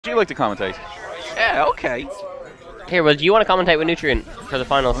Do you like to commentate? Yeah, okay. Here, well, do you want to commentate with Nutrient for the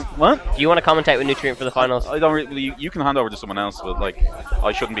finals? What? Do you want to commentate with Nutrient for the finals? I don't really. You can hand over to someone else, but like,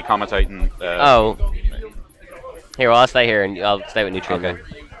 I shouldn't be commentating. Oh. Here, well, I'll stay here and I'll stay with Nutrient. Okay.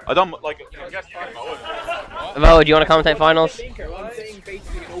 I don't like. Mo, do you want to commentate finals?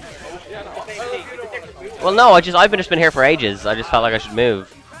 Well, no, I've just been here for ages. I just felt like I should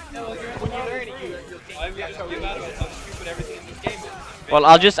move. Well,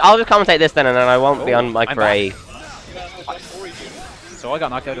 I'll just commentate this then, and then I won't be on mic for a So I got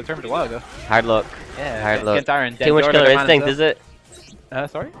knocked out of the tournament a while ago. hard luck. Yeah, Hard luck. against Aaron. Too much Killer Instinct, is it?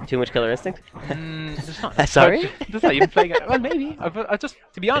 Sorry? Too much Killer Instinct? There's not. Sorry? There's not even playing it. Well, maybe. I've just,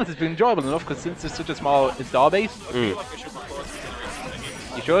 to be honest, it's been enjoyable enough because since it's such a small install base, you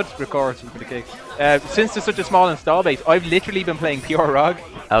should record for the kick. Since there's such a small install base, I've literally been playing Pure Rog,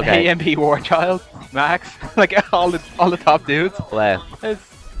 Okay. AMP Warchild, Max, like all the top dudes. Wow. It's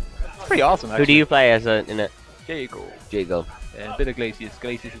pretty awesome. Actually. Who do you play as in it? There you go. Jago. A bit of Glacius.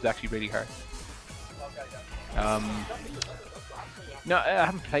 Glacius is actually really hard. No, I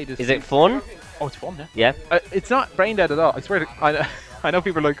haven't played this. Is it fun? Oh, it's fun, yeah. Yeah. It's not brain dead at all. I swear to, I know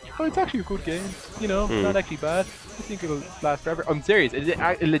people are like, oh, it's actually a good game. You know, not actually bad. I think it'll last forever. I'm serious. It's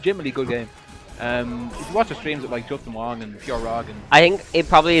a legitimately good game. If you watch the streams with like Justin Wong and Pure Rog and I think it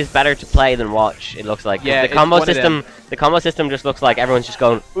probably is better to play than watch. It looks like. Yeah, The it's combo one of system. The combo system just looks like everyone's just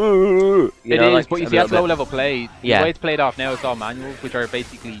going. Ooh, you it know, is, like, but you a see that's little low bit. level play. Yeah. The way it's played off now, it's all manuals, which are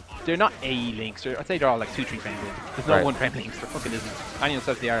basically they're not A links. I'd say they're all like 2-3 frame links. There's no Right. 1 frame links. There fucking isn't. Manual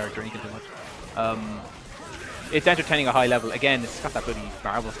stuff they are drinking too much. It's entertaining a high level. Again, it's got that bloody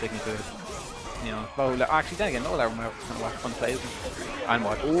marble sticking to it. You know, actually, then again, no level marble is kind of fun to play with and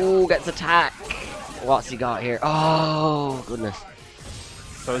watch. Ooh, gets attack. What's he got here? Oh goodness.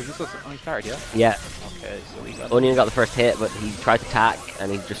 So is this what's he started, yeah? Yeah. Okay, so he got. Onion got the first hit, but he tried to attack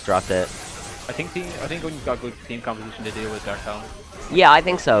and he just dropped it. I think Onion's got good team composition to deal with Dark Talon. Yeah, I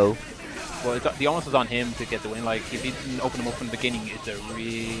think so. Well, the onus is on him to get the win. Like, if he didn't open him up from the beginning, it's a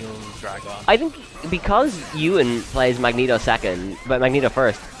real drag on. I think because Ewan plays Magneto second, but Magneto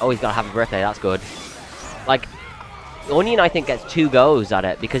first. Oh, he's got to have a birthday. That's good. Like, Onion, I think, gets 2 goes at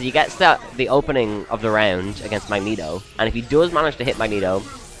it because he gets the opening of the round against Magneto, and if he does manage to hit Magneto,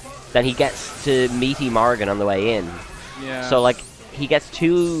 then he gets to meaty Morrigan on the way in. Yeah. So, like, he gets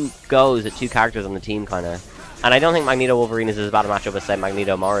 2 goes at 2 characters on the team, kind of. And I don't think Magneto Wolverine is as bad a matchup as, say,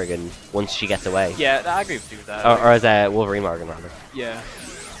 Magneto Morrigan once she gets away. Yeah, I agree with you with that. Or as Wolverine Morrigan, rather. Yeah.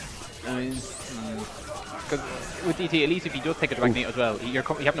 I mean, because with DT, at least if he does take it to Magneto as well, you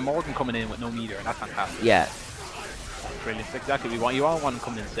have the Morgan coming in with no meter, and that's fantastic. Yeah. Brilliant. That's exactly what we want. You all want him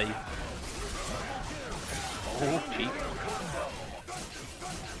coming in safe. Oh, cheap.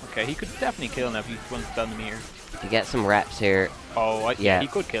 Okay, he could definitely kill now if he runs down the meter. You get some reps here. Oh, Yeah. he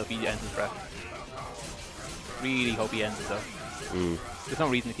could kill if he ends his breath. Really hope he ends it though. There's no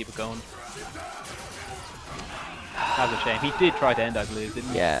reason to keep it going. That's a shame. He did try to end, I believe, didn't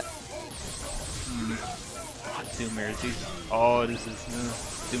he? Yeah. Zoom mirrors. Oh, this is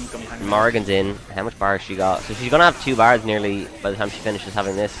Zoom's gonna be hanging. Morrigan's in. How much bars she got? So she's gonna have 2 bars nearly by the time she finishes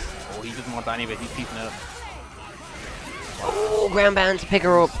having this. Oh, he doesn't want that anyway. He's peeping out. Oh, ground bounce, pick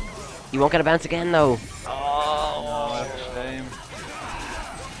her up. You won't get a bounce again though. Oh, that's a shame.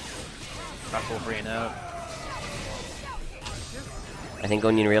 That's Wolverine out. I think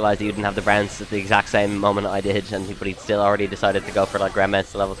Onion realised he didn't have the bounce at the exact same moment I did, but he'd still already decided to go for like ground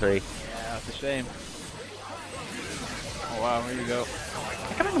bounce to level 3. Yeah, that's a shame. Oh wow, here you go.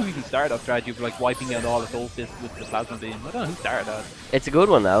 I can't remember who even started that strategy of like wiping out all the solstice with the plasma beam. I don't know who started that. It's a good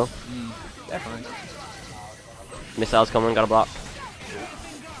one though. Definitely. Missiles coming, got a block.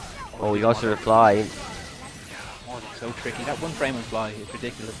 Oh, he goes to the fly. Oh, it's so tricky. That 1 frame on fly is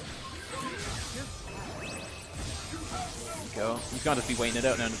ridiculous. There you go. He's gonna just be waiting it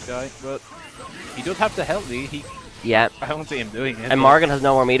out now in the sky, but he does have to help me. Yeah. I don't see him doing it. And Morgan has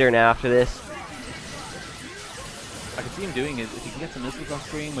no more meter now after this. I can see him doing it if he can get some missiles on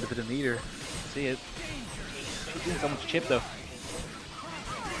screen with a bit of meter. See it. He's doing so much chip though.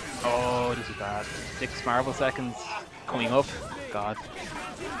 Oh, this is bad. 6 marble seconds coming up. God.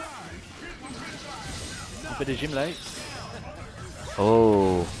 A bit of gym light.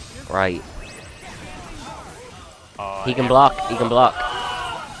 Oh, right. Oh, He can block. He can block.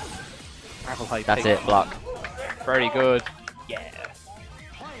 Marble hype. That's it. Block. Very good. Yeah.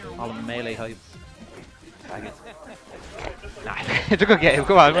 All the melee hype. Tag it. Nah, it's a good game.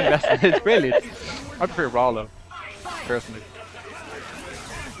 Come on, it's brilliant. I prefer Raw though, personally.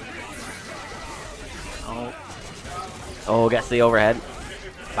 Oh. Oh, gets the overhead.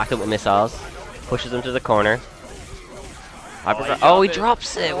 Backed up with missiles. Pushes him to the corner. Oh, he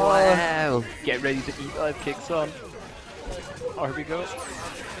drops it! Wow! Get ready to eat live kicks on. Oh, here we go.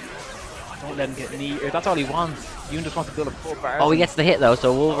 Don't let him get knee. That's all he wants. Yoon just wants to build a full bar. Oh, he gets the hit though,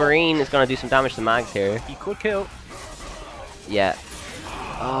 so Wolverine is going to do some damage to Mags here. He could kill. Yeah.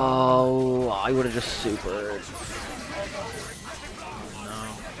 Oh, I would have just supered.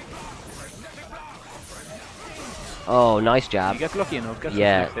 Oh, nice jab. He gets lucky enough. Gets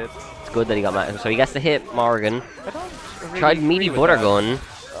Yeah. the next hit. It's good that he got Mags. So he gets the hit, Morrigan. I don't really Tried agree meaty with butter that. gun.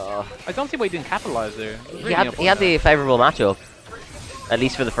 I don't see why he didn't capitalize there. He had the favourable matchup. At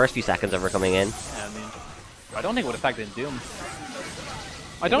least for the first few seconds of her coming in. Yeah, I mean, I don't think it would have tagged in Doom.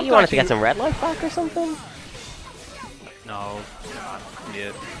 I Maybe don't you wanted to actually- get some red life back or something? No.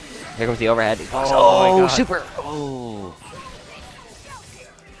 Yeah. Here comes the overhead. Oh my God. super! Oh.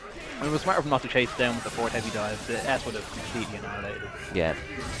 It was smart of him not to chase down with the fourth heavy dive. The S would have completely annihilated. Yeah.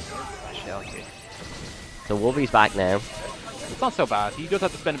 Shell kick. So Wolvie's back now. It's not so bad. He does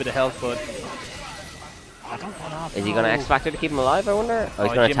have to spend a bit of health, but I don't want off. Is he going to X Factor to keep him alive, I wonder? Oh,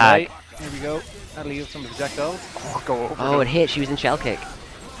 he's Oh, going to Jim tag. Light. Here we go. That'll leave some projectiles. Oh, go over. Oh, it hit. She was in shell kick.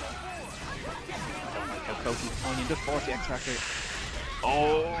 How close he's Onion just forced the X Factor.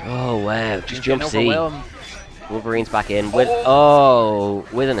 Oh, wow. Just He's jump getting C. overwhelmed. Wolverine's back in with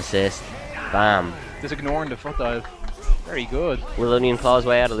with an assist. Bam. Just ignoring the foot dive. Very good. Will Onion claw his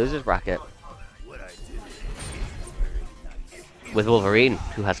way out of loser's bracket? With Wolverine,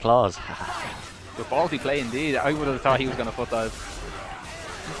 who has claws. The ballsy play indeed. I would have thought he was going to foot dive.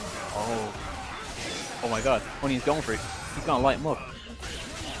 Oh. Oh my God. Onion's going for it. He's going to light him up.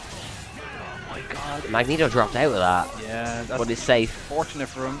 Oh my God. Magneto dropped out with that. Yeah, that's But it's safe. fortunate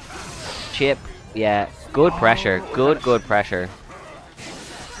for him. Chip. Yeah. Good pressure. Good pressure.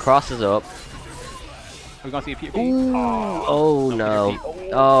 Crosses up. We're going to see a PvP. Ooh. Oh no.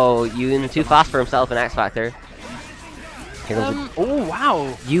 Oh, Ewan too fast for himself in X Factor. Here comes Oh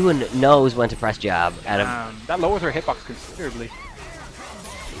wow. Ewan knows when to press jab. That lowers her hitbox considerably.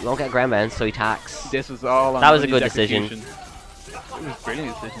 He won't get ground bounce, so he tacks. This was all on That was a Oni's good decision. execution. It was a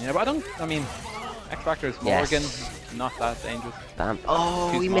brilliant decision. Yeah, but I mean, X Factor is Yes. Morrigan, not that dangerous. Bam.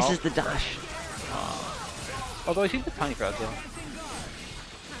 Oh, Too he small. misses the dash. Although she's a bit tiny for that though.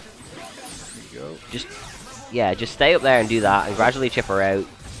 There you go. Just stay up there and do that, and gradually chip her out.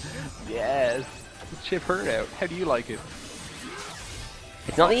 Yes. Chip her out. How do you like it?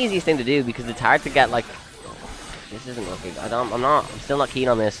 It's not the easiest thing to do because it's hard to get like. This isn't working. I'm still not keen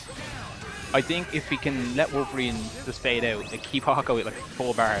on this. I think if we can let Wolverine just fade out and keep Hawkeye with like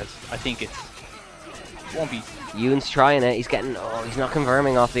 4 bars, I think it won't be. Ewan's trying it. He's getting. Oh, he's not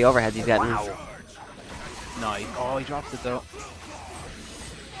confirming off the overheads. He's getting. Wow. Nice. Oh, he drops it though.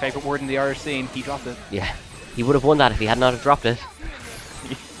 Favorite word in the Irish scene, he dropped it. Yeah, he would have won that if he had not have dropped it.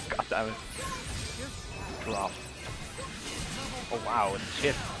 God damn it. Drop. Oh wow, and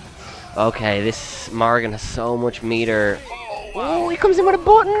chip. Okay, this Morrigan has so much meter. Oh, he comes in with a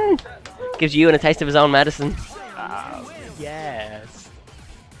button. Gives Ewan a taste of his own medicine. Yes.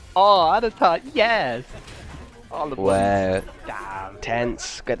 Oh, I'd have thought yes. All the buttons. Wow. Damn.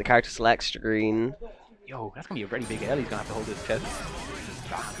 Tense. Get the character select screen. Yo, that's gonna be a very big L. He's gonna have to hold his chest.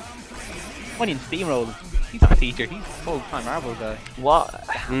 Onion steamroll. He's not a teacher. He's full-time Marvel guy. What?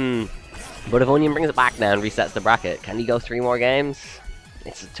 But if Onion brings it back now and resets the bracket, can he go 3 more games?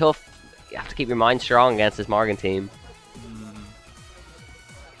 It's tough. You have to keep your mind strong against this Morgan team.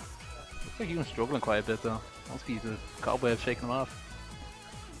 Looks like Ewan's struggling quite a bit though. Must be the cobweb shaking him off.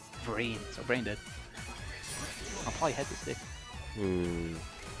 Brain. So brain dead. I'll probably head the stick.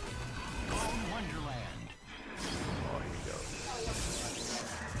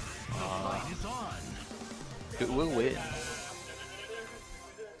 Who will win?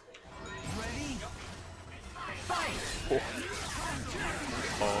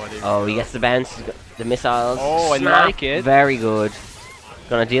 Oh, he gets the bounce, he's got the missiles. Oh, I Snap. like it. Very good.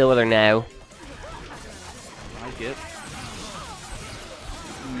 Gonna deal with her now. I like it.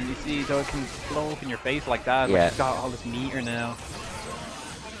 You see, though it can blow up in your face like that. Yeah. Like he's got all this meter now.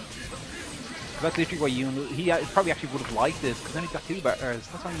 That's literally why he probably actually would have liked this, because then he's got 2 bars.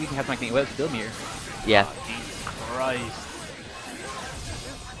 That's why you can have Magneto well to build meter. Yeah. Jesus Christ.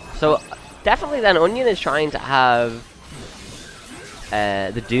 So, definitely then Onion is trying to have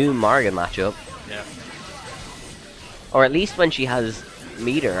the Doom Morrigan matchup. Yeah. Or at least when she has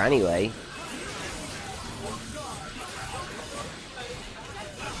meter anyway.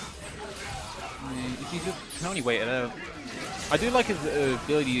 You just can only wait it out. I do like his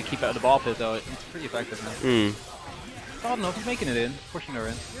ability to keep out of the ball pit though. It's pretty effective now. I don't know if he's making it in, pushing her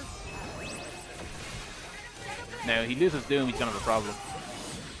in. Now he loses Doom, he's gonna have a problem.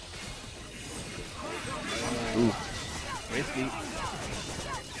 Ooh. Risky.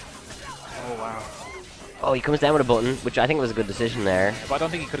 Oh wow. Oh, he comes down with a button, which I think was a good decision there. But I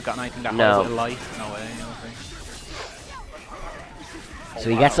don't think he could have gotten anything that No. high with a light. No way. I don't think. So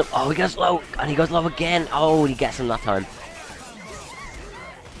he gets him. Oh, he goes low, and he goes low again. Oh, he gets him that time.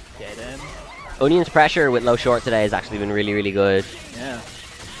 Get him. Onion's pressure with low short today has actually been really, really good. Yeah.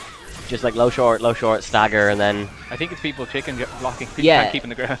 Just like low short, stagger, and then I think it's people chicken blocking. People Yeah. can't keep in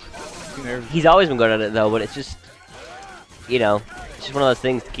the ground. Too nervous. he's always been good at it though. But it's just, you know, it's just one of those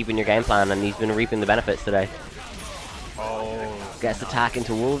things to keep in your game plan, and he's been reaping the benefits today. Oh. Gets the attack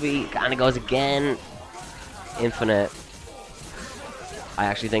into Wolvie, and it goes again. Infinite. I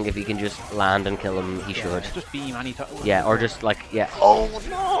actually think if he can just land and kill him, he should. Just beam anytime. Yeah, or just like, yeah. Oh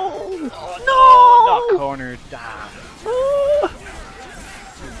no! Not cornered. Damn. Too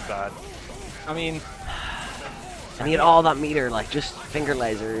bad. I mean, And he had all that meter, like just finger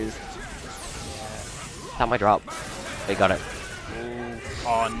lasers. That might drop. They got it.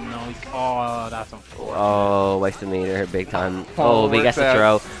 oh no. Oh, that's unfortunate. Oh, wasted meter, big time. Oh, Oh, but he gets the works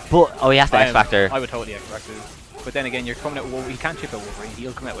throw. But, oh, he has the X Factor. I would totally X Factor. But then again, you're coming out with Wolverine. He can't chip out Wolverine.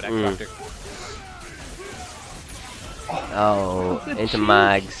 He'll come out with X Factor. Oh, into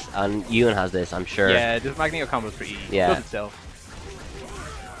Mags. And Ewan has this, I'm sure. Yeah, this Magneto combo is pretty easy. Yeah. It does itself.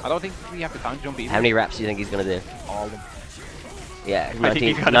 I don't think we have the time to jump either. How many reps do you think he's going to do? All of them. Yeah, I think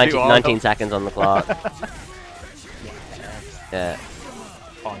he's 19, gotta 19, do all 19 of them. seconds on the clock. Yeah.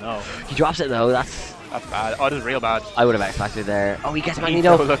 Oh no. He drops it though, that's... That's bad. Oh, this is real bad. I would have X Factor there. Oh, he gets He's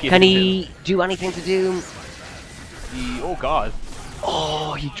Magneto. so lucky Can he he do anything to Doom? Oh god.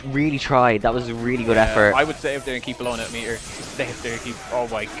 Oh, he really tried. That was a really good effort. I would stay up there and keep below that meter. Stay up there and keep. Oh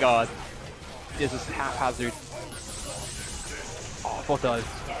my god. This is haphazard. Oh, foot dive.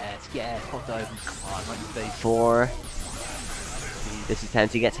 Yes, foot dive. Come on, right in the face. 4. This is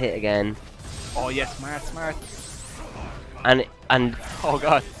tense. He gets hit again. Oh yes, smart. And Oh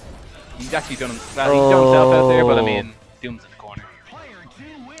god. He's actually done well, he's done himself out there, but I mean, Doom's in the corner.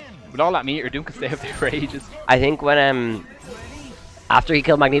 With all that meter, Doom can stay up there for ages. I think when after he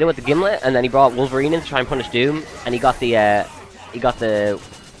killed Magneto with the gimlet, and then he brought Wolverine in to try and punish Doom, and he got the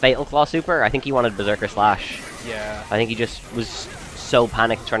Fatal Claw super. I think he wanted Berserker Slash. Yeah. I think he just was so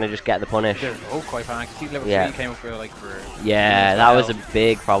panicked trying to just get the punish. Oh, quite panicked. See, level 3 came up for like for. Yeah, that was a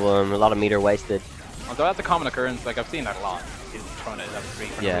big problem. A lot of meter wasted. Although that's a common occurrence, like I've seen that a lot. Is throwing it at level 3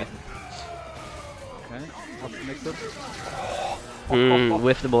 for no reason. Okay, what's the mix up?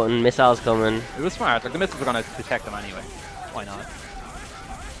 Whiff the button, missiles coming. It was smart, like the missiles were gonna protect them anyway. Why not?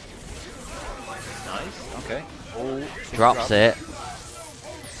 Nice, okay. Oh, Drops it.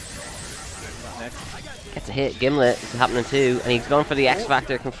 Next. Gets a hit. Gimlet is happening too. And he's going for the X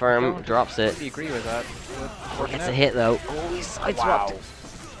Factor, confirm. Drops it. I agree with that. Gets a hit though. Oh, he's Wow.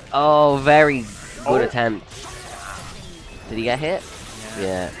 Oh, very good attempt. Did he get hit?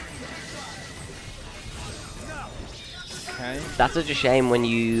 Yeah. Okay. That's such a shame when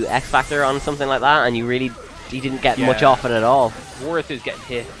you X Factor on something like that and you didn't get much off it at all. Worth is getting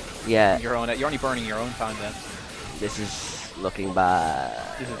hit. Yeah. You're only burning your own time then. This is looking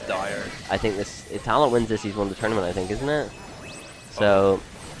bad. This is dire. I think if Talant wins this, he's won the tournament, I think, isn't it? So,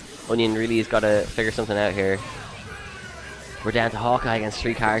 Onion really has got to figure something out here. We're down to Hawkeye against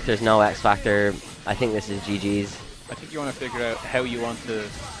 3 characters, no X Factor. I think this is GG's. I think you want to figure out how you want to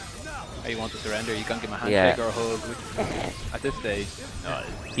surrender. You can't give him a handshake or a hug. Which, at this stage, no.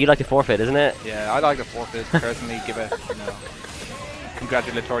 You'd like to forfeit, isn't it? Yeah, I'd like to forfeit personally. Give a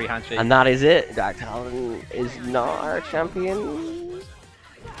congratulatory handshake. And that is it. Dark Talon is not our champion.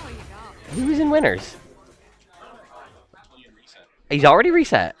 Who was in winners? He's already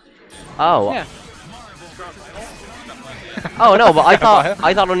reset. Oh. Yeah. Oh no, but I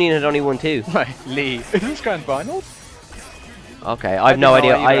thought Onion had only won 2. Right, Lee. Is this grand finals? Okay, I have no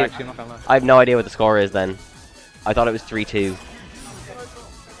idea. Actually, not gonna lie. I have no idea what the score is then. I thought it was 3-2.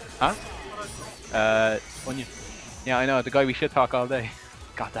 Huh? Onion. Yeah, I know, the guy we should talk all day.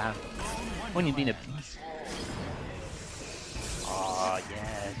 God damn. Onion being a beast. Oh,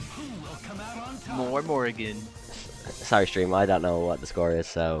 yes. More Morrigan. Sorry, stream. I don't know what the score is,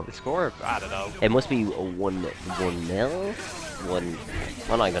 so The score? I don't know. it must be a 1-0. One.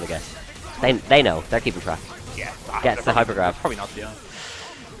 What am I gonna guess? They know. They're keeping track. Yeah. Gets the hypergraph. Probably not, yeah.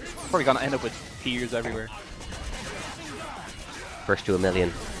 Probably gonna end up with tears everywhere. First to 1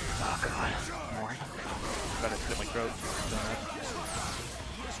 million. Oh, God. More. Gotta split my throat.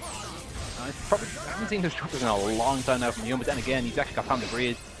 I haven't seen this truckers in a long time now from Yum, but then again, he's actually got time to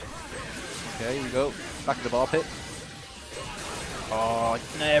breathe. Okay, here we go. Back to the ball pit. Oh,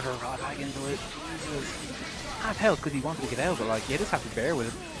 never got back into it. Jesus. Half health because he wanted to get out, but like, you just have to bear with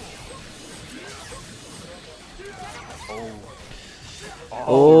it.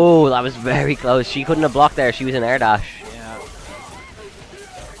 Oh, that was very close. She couldn't have blocked there. She was in air dash. Yeah.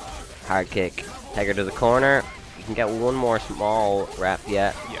 Hard kick. Take her to the corner. You can get one more small rep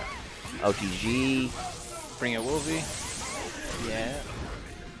yet. Yeah. OTG. Bring out Wolvie. Yeah.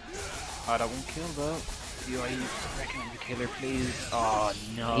 Oh, that won't kill though. Do I reckon I'm the killer, please? Oh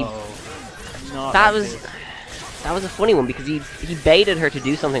no. That was a funny one because he baited her to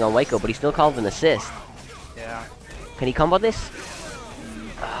do something on Waco, but he still called an assist. Yeah. Can he combo this?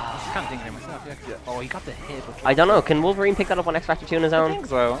 I can't think of it myself. Yeah. Oh, he got the hit. I don't know. Can Wolverine pick that up on X Factor 2 on his I own? think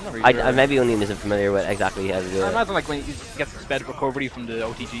so. I'm not really sure. Maybe Onion isn't familiar with exactly how to do I it. imagine like when he gets the sped recovery from the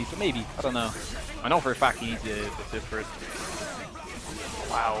OTG, so maybe. I don't know. I know for a fact he needs the assist for it.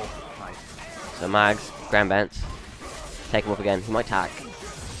 Wow. Nice. So Mags, Grand Bounce. Take him up again. He might tack.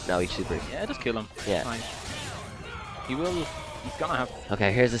 No, he's super. Yeah, just kill him. Yeah. Fine. He will. He's gonna have.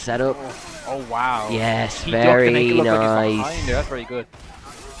 Okay, here's the setup. Oh wow. Yes, He ducked to make very it look like he's nice. behind there. That's very good.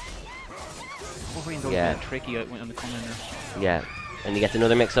 Wolverine's always Yeah. been tricky on the corner. Yeah. And he gets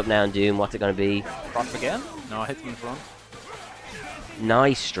another mix-up now in Doom. What's it going to be? Cross again? No, hits him in front.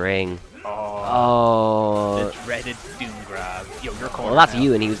 Nice string. Oh. Oh. The dreaded Doom grab. Yo, you're corner. Well, that's now.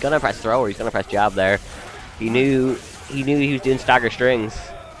 you, and he was going to press throw or he's going to press jab there. He knew he was doing stagger strings.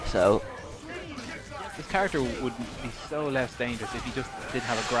 So. This character would be so less dangerous if he just didn't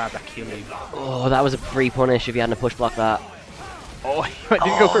have a grab that killed him. Oh, that was a free punish if he hadn't push block that. Oh, he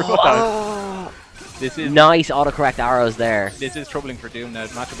didn't go for a Oh. This is Nice autocorrect arrows there. This is troubling for Doom now.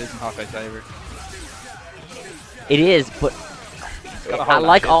 The matchup isn't Hawkeye's favor. It is, but Gotta hold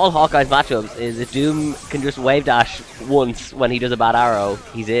like that all Hawkeye's matchups, is if Doom can just wave dash once when he does a bad arrow,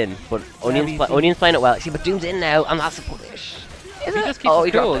 he's in. But Onion's playing it well. See, but Doom's in now, and that's a punish. If he just keeps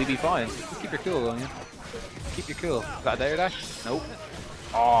his cool, he'll be fine. Just keep your cool, Onion. Keep your cool. Is that there dash? Nope.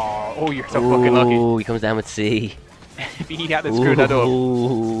 Oh, you're so fucking lucky. Ooh, he comes down with C. If he hadn't screwed that up.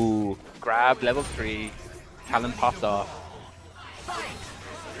 Ooh. Grab level 3. Talant pops off.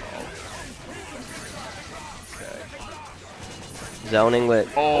 Okay. Zoning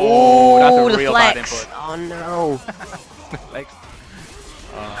with. Oh, that's a the real flex. bad input. Oh no. Flex.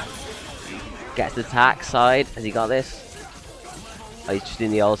 Gets the attack side. Has he got this? Oh, he's just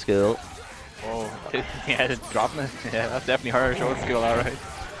in the old school. Oh, yeah, dropping it. Yeah, that's definitely her short skill, alright.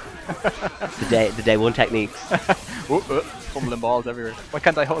 The day one techniques. Fumbling balls everywhere. Why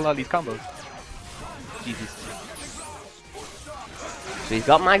can't I hold all these combos? Jesus. So he's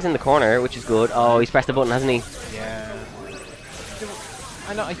got Mags in the corner, which is good. Oh, he's pressed the button, hasn't he? Yeah.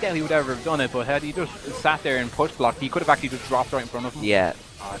 I know. I doubt he would ever have done it, but had he just sat there and push blocked, he could have actually just dropped right in front of him. Yeah.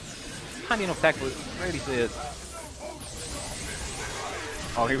 Oh, it's handy enough tech, but rarely see it.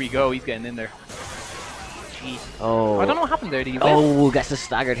 Oh, here we go. He's getting in there. Jeez. Oh. I don't know what happened there. Did he whip? Oh, gets the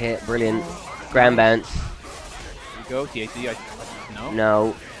staggered hit. Brilliant. Grand bounce. Here we go. TAC. No. No.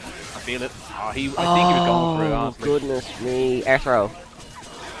 I feel it. Oh, I think he was going for it, honestly. Goodness me. Air throw.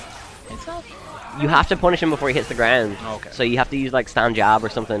 Himself? You have to punish him before he hits the ground. Okay. So you have to use like stand jab or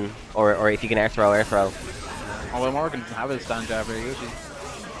something, or if you can air throw, air throw. Oh, well, Morrigan doesn't have a stand jab very usually.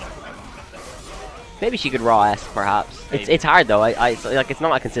 Maybe she could raw S, perhaps. It's hard though. It's like it's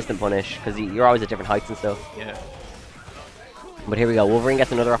not a consistent punish because you're always at different heights and stuff. Yeah. But here we go. Wolverine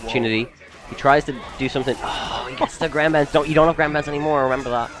gets another opportunity. Whoa. He tries to do something. Oh, he gets the grand bounce. You don't have grand bounce anymore.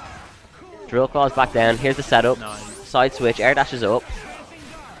 Remember that. Drill claws back down. Here's the setup. Nice. Side switch. Air dashes up.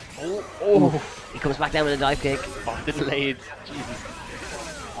 Oh. He comes back down with a dive kick. Oh, the delayed. Jesus.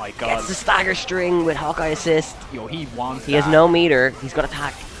 Oh my God. Gets the stagger string with Hawkeye assist. Yo, he wants He has no meter. He's got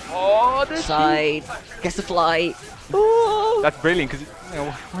attack. Oh, this Side. Gets the fly. That's brilliant, because, you know,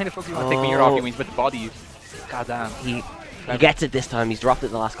 why the fuck do you want to take meter off you when he's with the body? God damn. He gets it this time. He's dropped it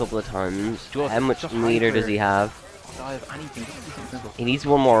the last couple of times. How much meter does he have? Anything. Just do something simple. He needs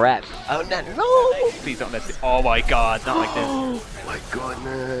one more rep. Oh no! Please don't let it. Oh my God, not like this. Oh my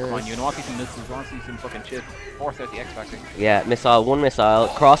goodness. Come on, you want to see some missiles, you want to see some fucking shit. Force out the X Factor. Yeah, missile, one missile,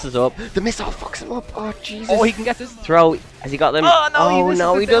 crosses up. The missile fucks him up. Oh Jesus. Oh, he can get this. Throw. Has he got them? Oh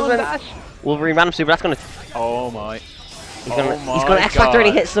no, he doesn't. Wolverine random super. That's gonna. Oh my. He's gonna X Factor and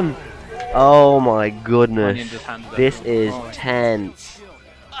he hits him. Oh my goodness. This is tense.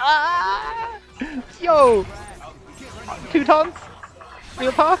 Yo! 2 tons?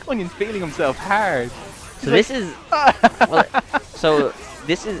 Real talk? Onion's feeling himself hard. So this is. Well, so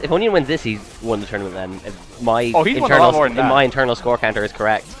this is. If Onion wins this, he's won the tournament. Then if my he's won a lot more than that. my internal score counter is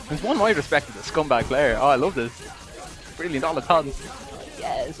correct. There's one I respect is a scumbag player. Oh, I love this. Brilliant, all the tons.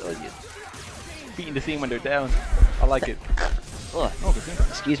 Yes, Onion. Beating the scene when they're down. I like it. Oh,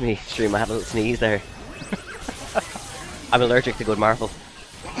 excuse me, stream. I had a little sneeze there. I'm allergic to good Marvel.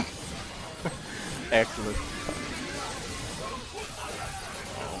 Excellent.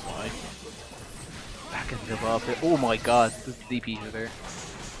 jump off it. Oh my god, the DP are there.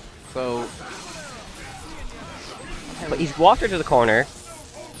 So... But he's walked her to the corner.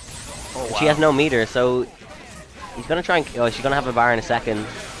 Oh, wow. She has no meter, so he's gonna try and. Oh, she's gonna have a bar in a second.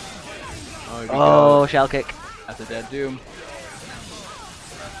 Oh, shell kick. That's a dead Doom.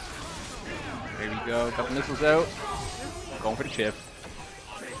 There we go. Got the missiles out. Going for the chip.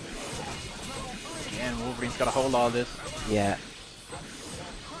 Again, Wolverine's got a hold all this. Yeah.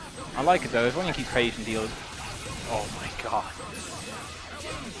 I like it though. If only keeps patient, he'll. Oh my god.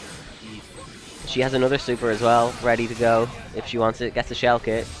 She has another super as well, ready to go if she wants it. Gets a shell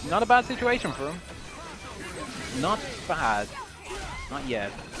kick. Not a bad situation for him. Not bad. Not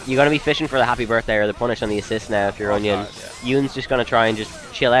yet. You're gonna be fishing for the happy birthday or the punish on the assist now if you're Onion. Yoon's just gonna try and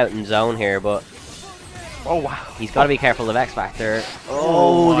just chill out and zone here, but oh wow, he's got to be careful of X Factor.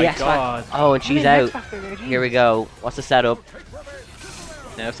 Oh, the X Factor. Oh, and she's out. Here we go. What's the setup?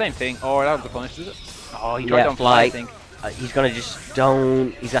 No, same thing. Oh, that was the punish, is it? Oh, he tried on fly. I think. He's gonna just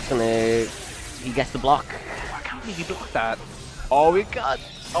don't. He's just gonna. He gets the block. I can't believe he blocked that. Oh, we got.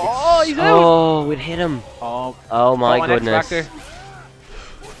 Oh, he's out. Oh, we'd hit him. Oh my goodness.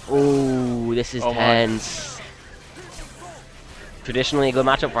 Oh, this is tense. Traditionally a good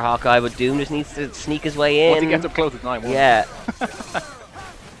matchup for Hawkeye, but Doom just needs to sneak his way in. Once he gets up close, it's 9-1. Yeah.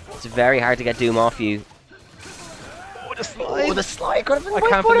 It's very hard to get Doom off you. Oh, the slide. Oh, the slide could have been I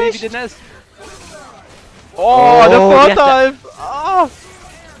can't believe he didn't miss. Oh, the front dive. Oh.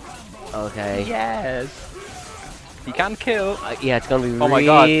 Okay. Yes. He can kill. Yeah, it's going to be oh my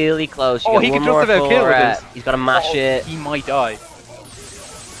God. really close. Oh, he can just about kill with this. He's got to mash it. He might die.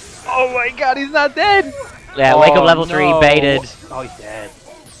 Oh my God, he's not dead. Yeah, wake up level 3, baited. Oh, he's dead.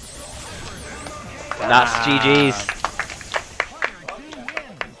 That's GG's.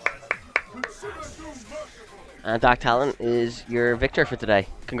 And Dark Talent is your victor for today.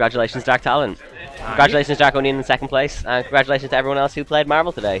 Congratulations, Dark Talent. Congratulations, Dark Onion in second place. And congratulations to everyone else who played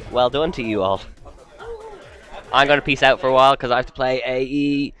Marvel today. Well done to you all. I'm going to peace out for a while because I have to play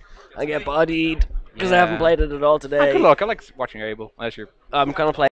AE. I get bodied because I haven't played it at all today. Good luck. I like watching Able. Unless you're... I'm going to play